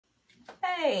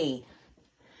Hey,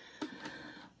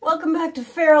 welcome back to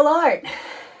Feral Art.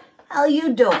 How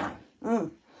you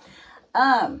doing?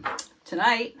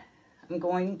 Tonight I'm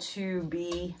going to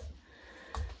be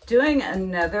doing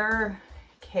another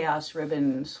chaos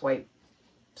ribbon swipe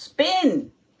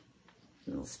spin. A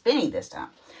little spinny this time.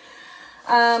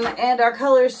 And our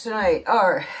colors tonight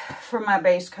are, for my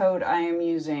base coat, I am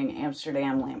using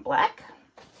Amsterdam Lamp Black.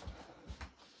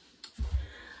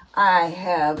 I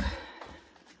have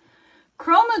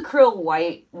Chromacryl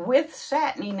White with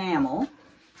satin enamel.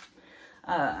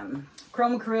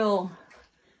 Chromacryl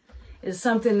is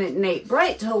something that Nate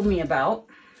Bright told me about,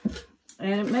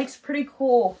 and it makes pretty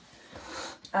cool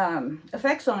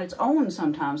effects on its own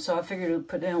sometimes, so I figured I'd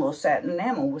put in a little satin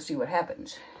enamel. We'll see what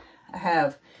happens. I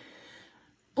have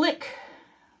Blick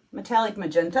Metallic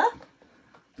Magenta.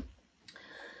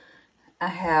 I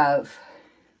have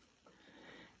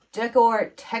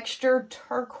Decor Texture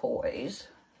Turquoise,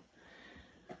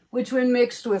 which when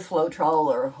mixed with Floetrol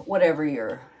or whatever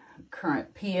your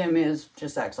current PM is,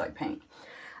 just acts like paint.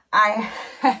 I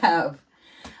have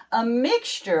a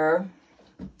mixture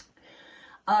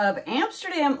of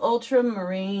Amsterdam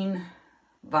Ultramarine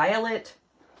Violet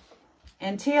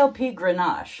and TLP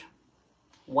Grenache.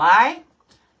 Why?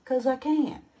 Because I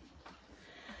can.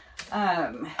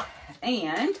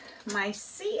 And my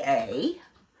CA,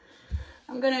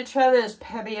 I'm going to try this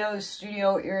Pebeo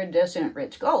Studio Iridescent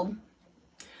Rich Gold.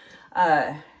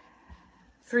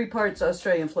 3 parts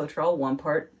Australian Floetrol, 1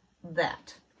 part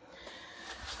that.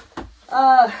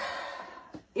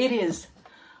 It is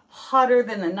hotter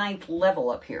than the 9th level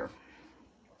up here.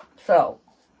 So,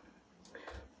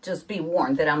 just be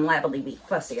warned that I'm liable to be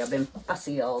fussy. I've been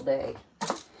fussy all day.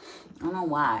 I don't know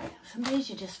why. Some days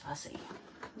you're just fussy.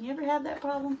 You ever have that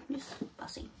problem? Just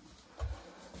fussy.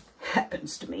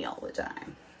 Happens to me all the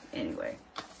time. Anyway.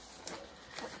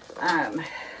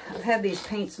 I've had these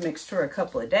paints mixed for a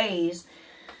couple of days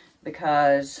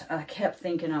because I kept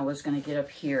thinking I was going to get up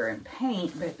here and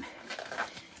paint, but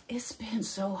it's been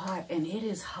so hot, and it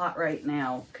is hot right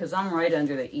now because I'm right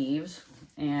under the eaves.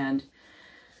 And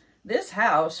this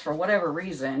house, for whatever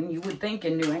reason, you would think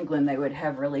in New England they would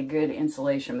have really good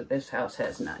insulation, but this house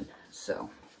has none.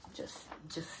 So, just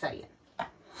saying. All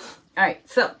right,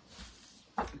 so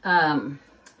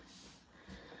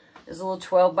there's a little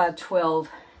 12 by 12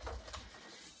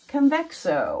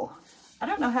 Convexo. I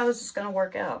don't know how this is going to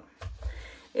work out.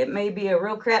 It may be a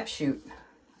real crapshoot.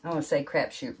 I want to say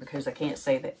crapshoot because I can't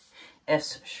say the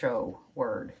S-show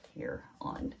word here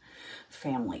on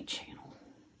Family Channel.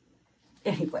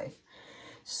 Anyway,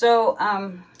 so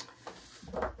I'm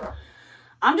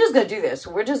just going to do this.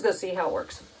 We're just going to see how it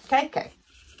works. Okay.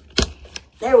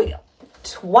 There we go.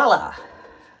 Voila.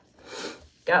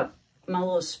 Got my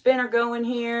little spinner going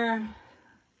here.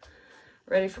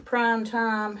 Ready for prime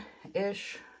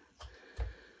time-ish.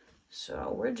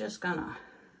 So we're just gonna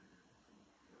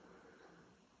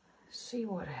see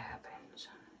what happens.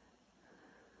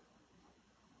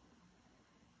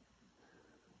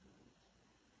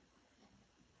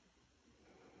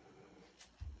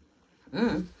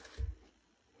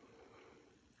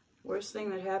 Worst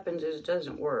thing that happens is it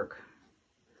doesn't work.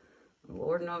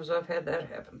 Lord knows I've had that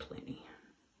happen plenty.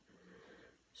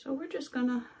 So we're just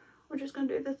gonna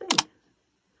do the thing.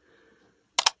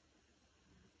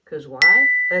 Because why?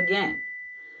 Again,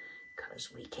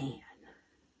 because we can.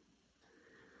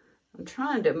 I'm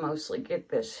trying to mostly get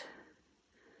this.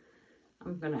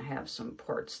 I'm going to have some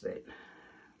parts that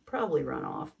probably run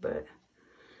off, but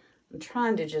I'm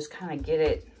trying to just kind of get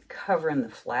it covering the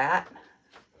flat.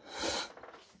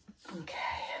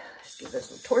 Okay, let's give this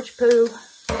some torch poo.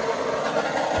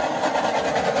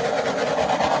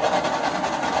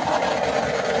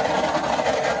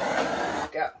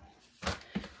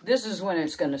 This is when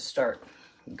it's going to start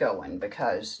going,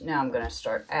 because now I'm going to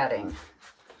start adding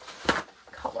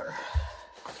color.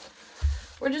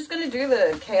 We're just going to do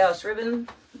the chaos ribbon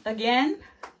again.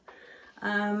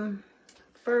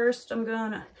 First, I'm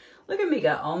going to... Look at me,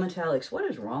 got all metallics. What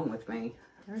is wrong with me?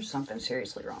 There's something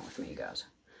seriously wrong with me, you guys.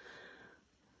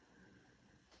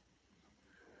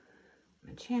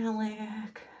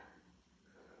 Metallic.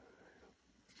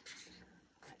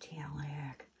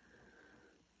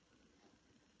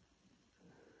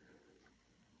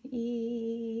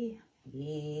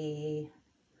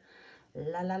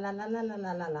 La la la la la la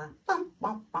la la la. Bum,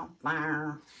 bum, bum,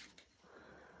 bum.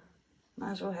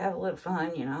 Might as well have a little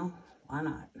fun, you know. Why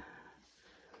not?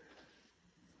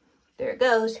 There it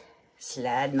goes.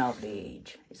 Sliding off the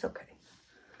edge. It's okay.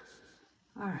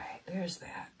 Alright, there's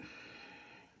that.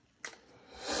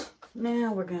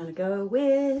 Now we're going to go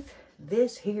with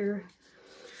this here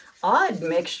odd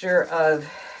mixture of...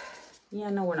 Yeah,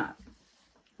 no, we're not.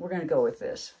 we're going to go with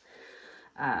this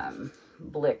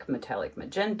Blick Metallic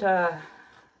Magenta.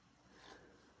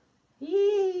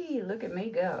 Yee, look at me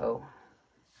go.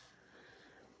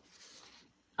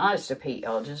 Honest to Pete,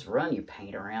 y'all, just run your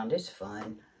paint around. It's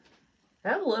fun.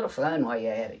 Have a little fun while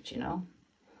you're at it, you know.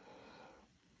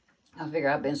 I figure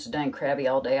I've been so dang crabby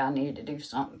all day, I needed to do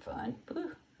something fun.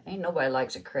 Whew, ain't nobody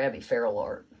likes a crabby feral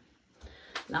art.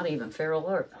 Not even feral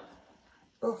art.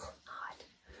 Ugh, hot.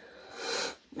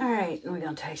 Alright, we're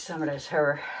going to take some of this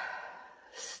her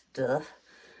stuff.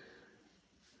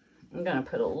 I'm going to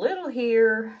put a little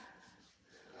here.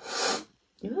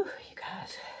 Ooh, you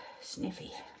guys,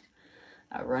 sniffy.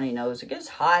 A runny nose. It gets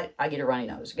hot, I get a runny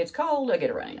nose. It gets cold, I get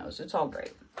a runny nose. It's all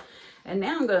great. And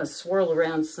now I'm going to swirl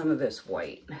around some of this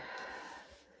white.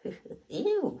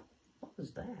 Ew, what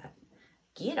was that?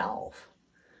 Get off.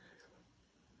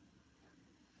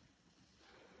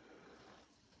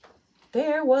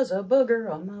 There was a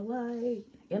booger on my white,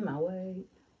 in my white,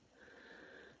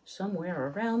 somewhere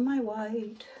around my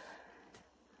white.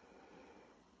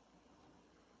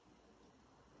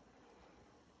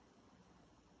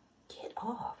 Get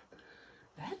off.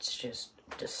 That's just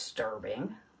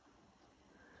disturbing.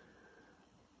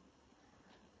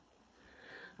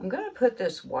 I'm going to put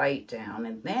this white down,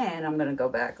 and then I'm going to go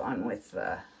back on with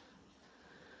a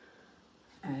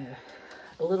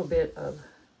little bit of,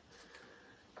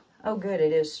 oh good,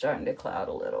 it is starting to cloud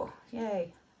a little.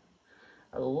 Yay.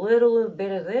 A little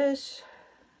bit of this,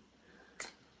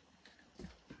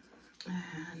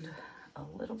 and a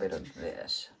little bit of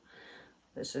this.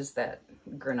 This is that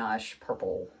Grenache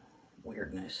purple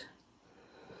weirdness.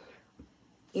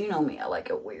 You know me, I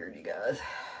like it weird, you guys.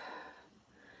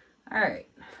 Alright,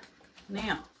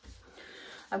 now,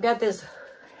 I've got this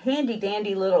handy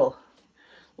dandy little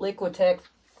Liquitex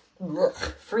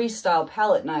freestyle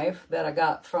palette knife that I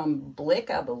got from Blick,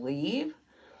 I believe.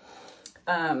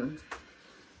 And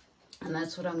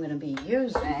that's what I'm going to be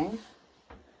using.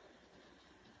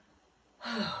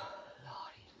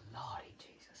 Lordy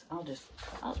Jesus. I'll just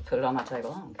put it on my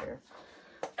table. I don't care.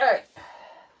 Alright.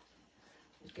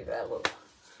 Let's give that a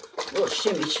little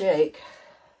shimmy shake.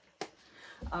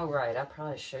 Alright, I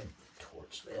probably should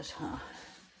torch this, huh?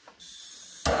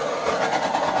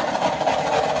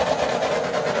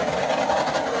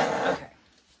 Okay.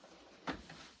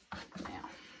 Now,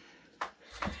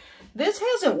 this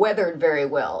hasn't weathered very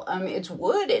well. It's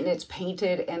wood and it's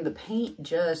painted, and the paint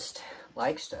just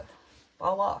likes to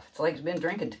fall off. It's like it's been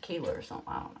drinking tequila or something.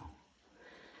 I don't know.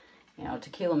 You know,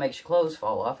 tequila makes your clothes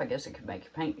fall off. I guess it could make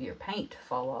your paint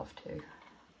fall off too.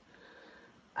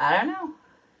 I don't know.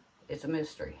 It's a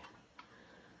mystery.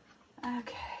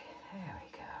 Okay, there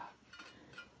we go.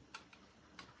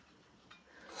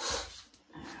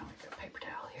 Now we got a paper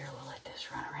towel here. We'll let this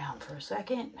run around for a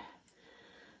second.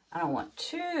 I don't want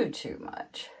too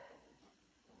much.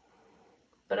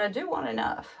 But I do want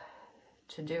enough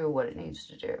to do what it needs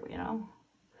to do, you know?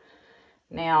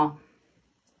 Now,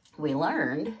 we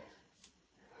learned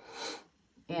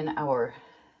in our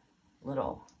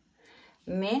little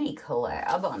mini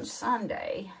collab on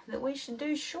Sunday that we should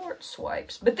do short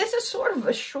swipes, but this is sort of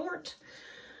a short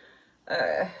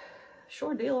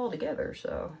deal altogether,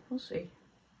 so we'll see.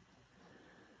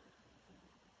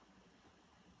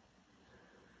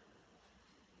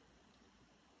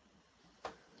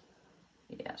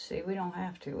 Yeah, see, we don't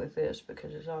have to with this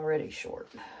because it's already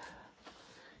short.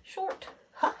 Short.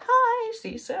 Hi,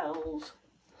 see cells.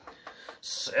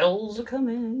 Cells are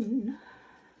coming.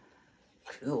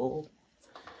 Cool.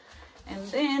 And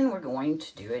then we're going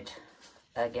to do it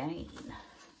again.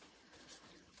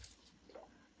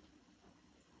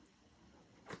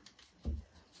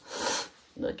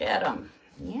 Look at them.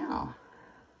 Yeah.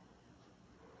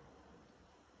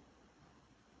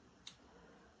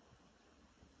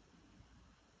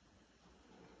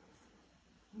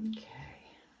 Okay.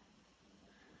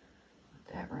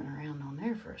 Let that run around on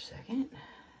there for a second.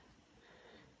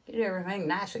 Get everything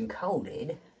nice and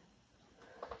coated.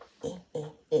 There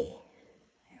we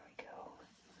go.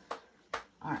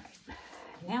 All right.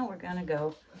 Now we're going to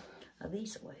go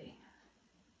this way.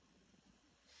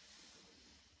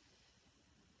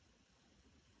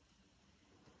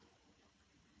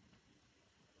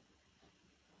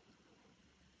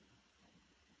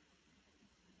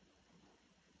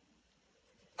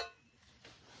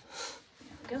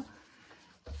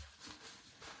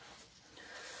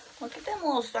 Look at them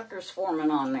little suckers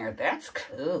forming on there. That's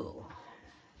cool.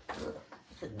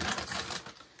 Nice.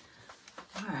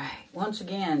 Alright, once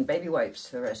again, baby wipes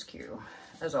to the rescue,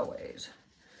 as always.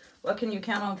 What can you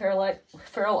count on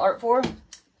feral art for?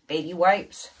 Baby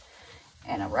wipes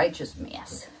and a righteous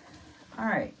mess.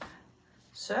 Alright,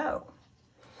 so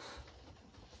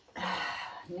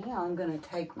now I'm going to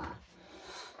take my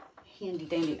handy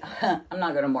dandy. I'm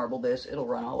not going to marble this. It'll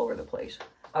run all over the place.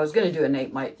 I was going to do a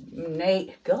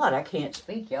Nate. God, I can't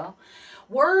speak, y'all.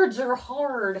 Words are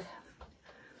hard.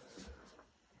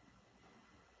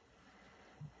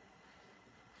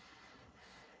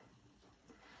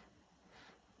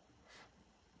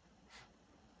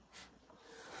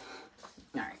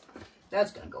 All right.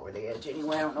 That's going to go over the edge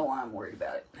anyway. I don't know why I'm worried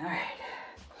about it. All right.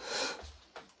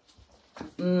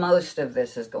 Most of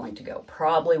this is going to go.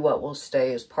 Probably what will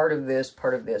stay is part of this,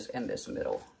 and this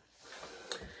middle.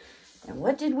 And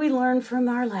what did we learn from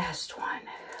our last one?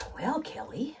 Well,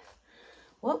 Kelly,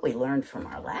 what we learned from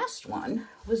our last one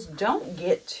was don't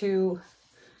get too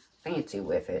fancy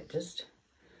with it. Just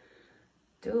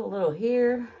do a little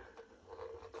here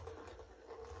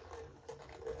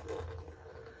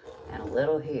and a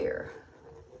little here.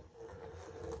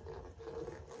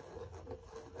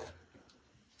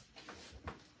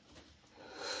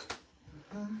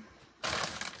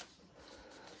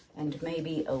 And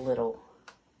maybe a little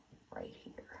right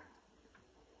here.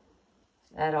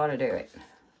 That ought to do it,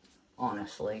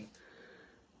 honestly.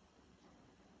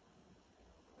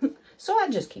 So I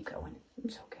just keep going.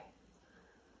 It's okay.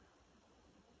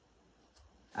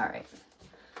 All right.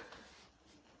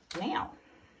 Now,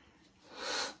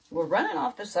 we're running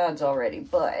off the sides already,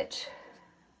 but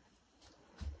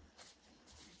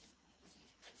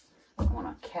I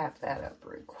want to cap that up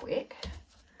real quick.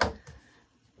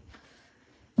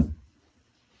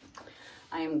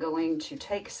 I am going to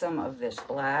take some of this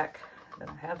black that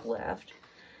I have left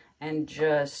and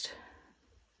just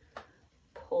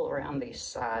pull around these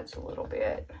sides a little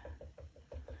bit.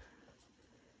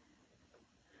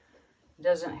 It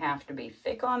doesn't have to be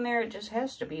thick on there, it just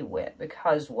has to be wet,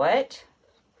 because what?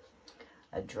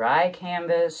 A dry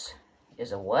canvas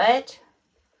is a what?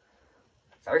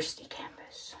 Thirsty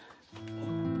canvas.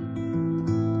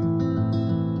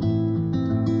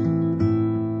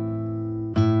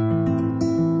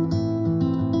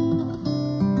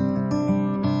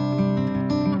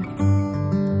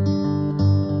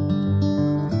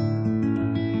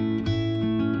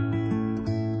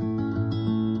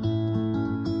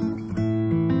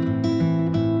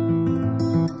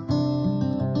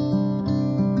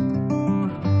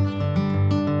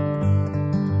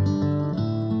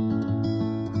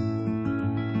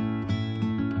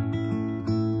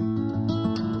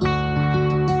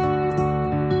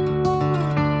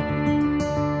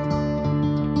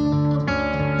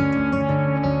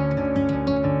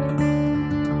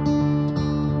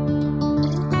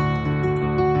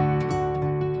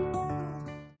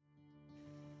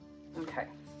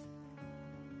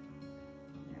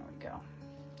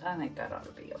 I think that ought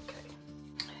to be okay.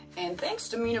 And thanks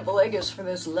to Mina Villegas for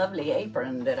this lovely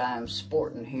apron that I'm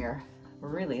sporting here. I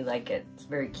really like it. It's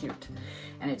very cute.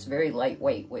 And it's very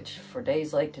lightweight, which for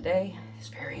days like today is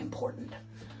very important.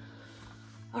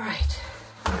 All right.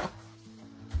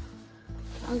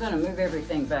 I'm going to move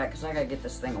everything back because I got to get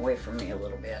this thing away from me a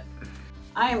little bit.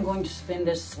 I am going to spin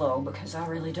this slow because I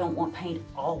really don't want paint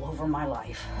all over my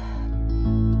life.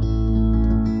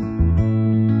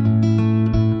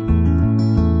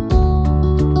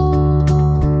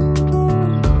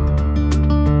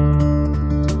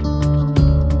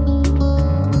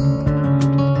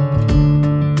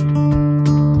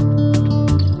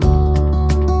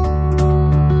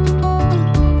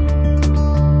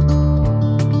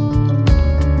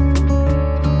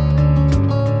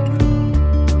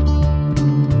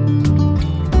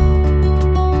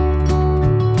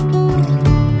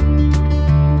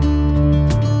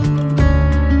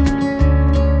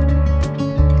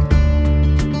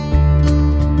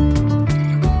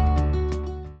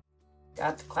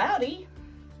 Got the cloudy.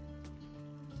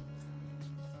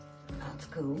 That's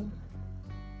cool.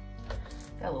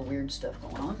 Got a little weird stuff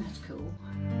going on. That's cool.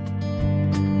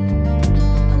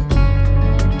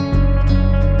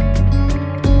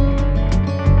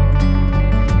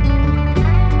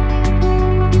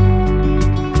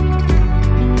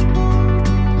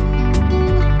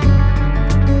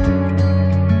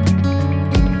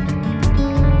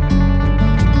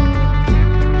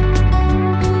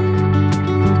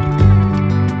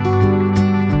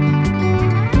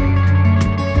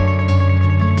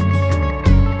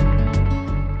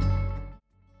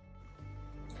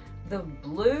 The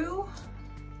blue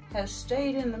has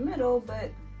stayed in the middle, but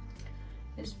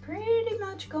it's pretty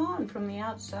much gone from the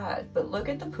outside. But look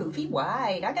at the poofy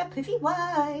white. I got poofy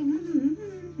white.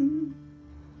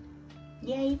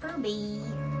 Yay for me.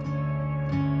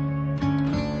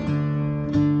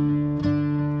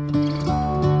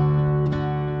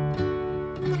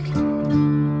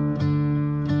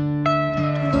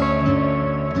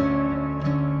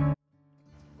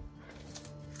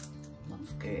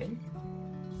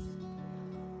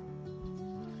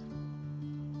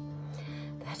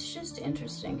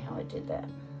 interesting how I did that.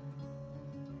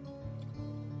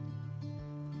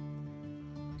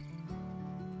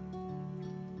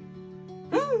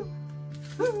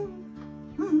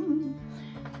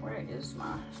 Where is my,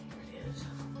 here it is.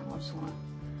 I just want to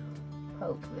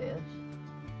poke this.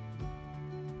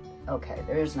 Okay,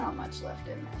 there's not much left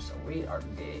in there, so we are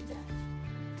good.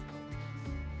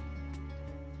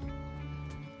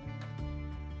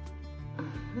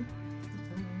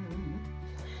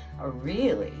 Oh,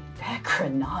 really, that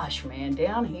Grenache, man,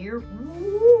 down here,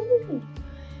 woo,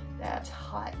 that's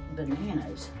hot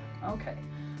bananas. Okay,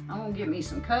 I'm gonna get me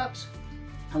some cups.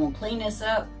 I'm gonna clean this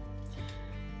up,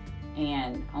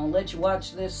 and I'll let you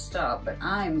watch this stop, but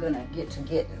I'm gonna get to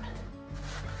getting.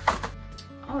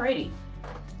 Alrighty.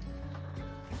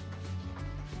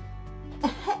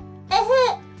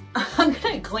 I'm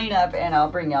gonna clean up and I'll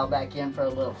bring y'all back in for a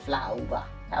little flyover.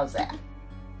 How's that?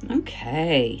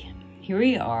 Okay, here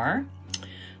we are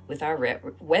with our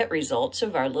wet results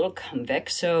of our little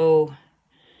Convexo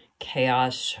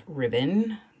Chaos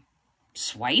Ribbon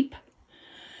Swipe.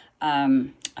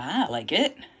 I like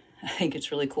it. I think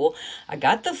it's really cool. I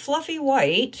got the fluffy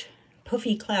white,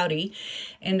 puffy cloudy,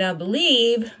 and I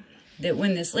believe that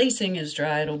when this lacing is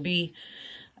dry, it'll be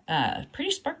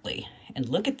pretty sparkly. And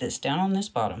look at this down on this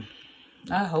bottom.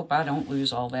 I hope I don't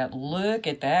lose all that. Look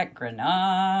at that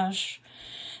Grenache.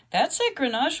 That's that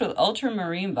Grenache with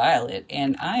Ultramarine Violet,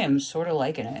 and I am sort of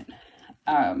liking it.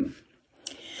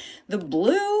 The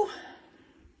blue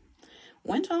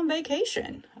went on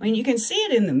vacation. I mean, you can see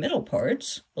it in the middle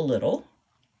parts a little.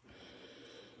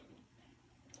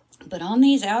 But on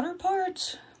these outer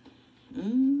parts,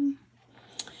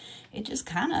 it just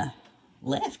kind of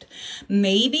left.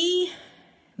 Maybe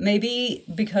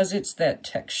because it's that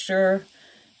texture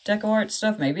deco art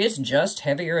stuff, maybe it's just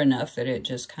heavier enough that it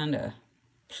just kind of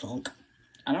plunk.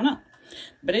 I don't know.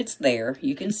 But it's there.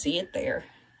 You can see it there.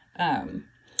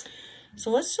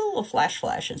 So let's do a little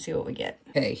flash and see what we get.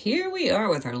 Okay, here we are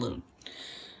with our little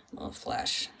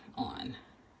flash on.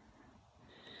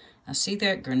 I see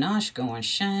that Grenache going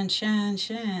shine, shine,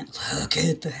 shine. Look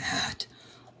at that.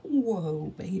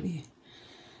 Whoa, baby.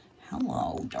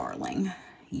 Hello, darling.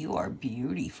 You are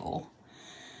beautiful.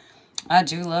 I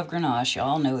do love Grenache.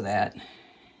 Y'all know that.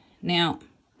 Now,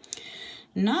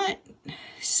 not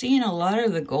seeing a lot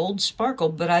of the gold sparkle,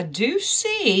 but I do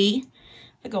see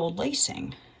the gold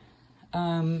lacing.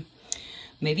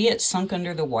 Maybe it's sunk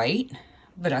under the white,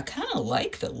 but I kind of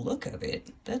like the look of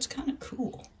it. That's kind of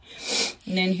cool.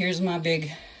 And then here's my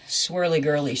big swirly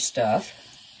girly stuff.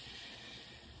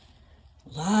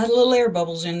 A lot of little air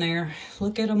bubbles in there.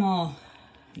 Look at them all.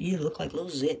 You look like little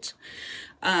zits.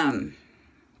 But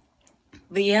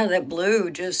yeah, that blue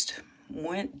just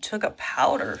took a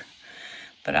powder.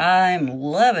 But I'm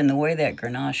loving the way that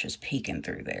Grenache is peeking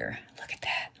through there. Look at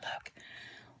that, look.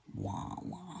 Wah,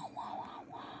 wah, wah, wah,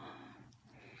 wah.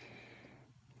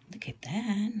 Look at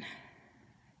that.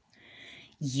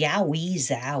 Yowie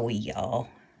zowie, y'all.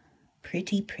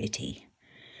 Pretty, pretty.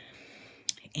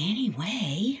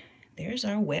 Anyway, there's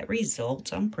our wet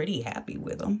results. I'm pretty happy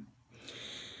with them.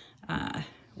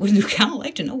 Would kind of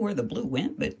like to know where the blue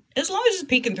went, but as long as it's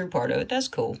peeking through part of it, that's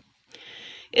cool.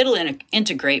 It'll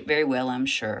integrate very well, I'm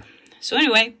sure. So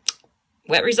anyway,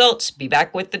 wet results. Be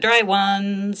back with the dry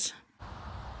ones.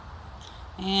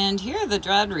 And here are the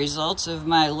dried results of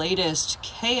my latest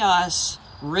Chaos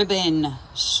Ribbon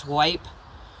Swipe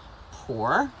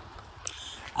pour.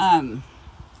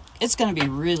 It's going to be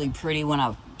really pretty when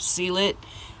I seal it.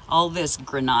 All this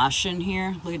Grenache in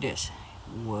here. Look at this.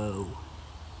 Whoa.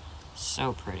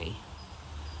 So pretty.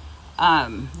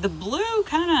 The blue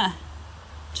kind of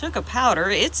took a powder.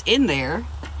 It's in there.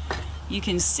 You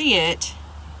can see it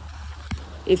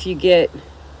if you get,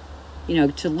 you know,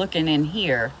 to looking in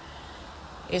here.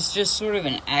 It's just sort of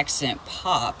an accent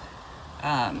pop.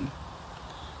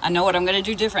 I know what I'm going to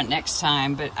do different next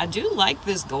time, but I do like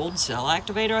this gold cell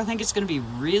activator. I think it's going to be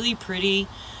really pretty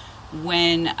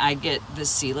when I get the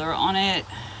sealer on it.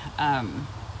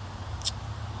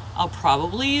 I'll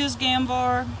probably use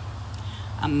Gamvar.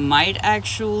 I might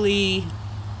actually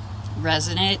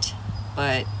resin it,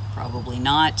 but probably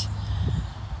not.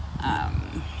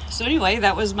 So anyway,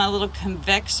 that was my little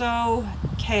Convexo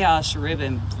Chaos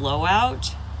Ribbon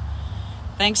blowout.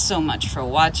 Thanks so much for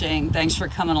watching. Thanks for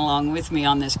coming along with me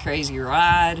on this crazy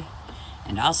ride.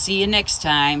 And I'll see you next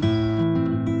time.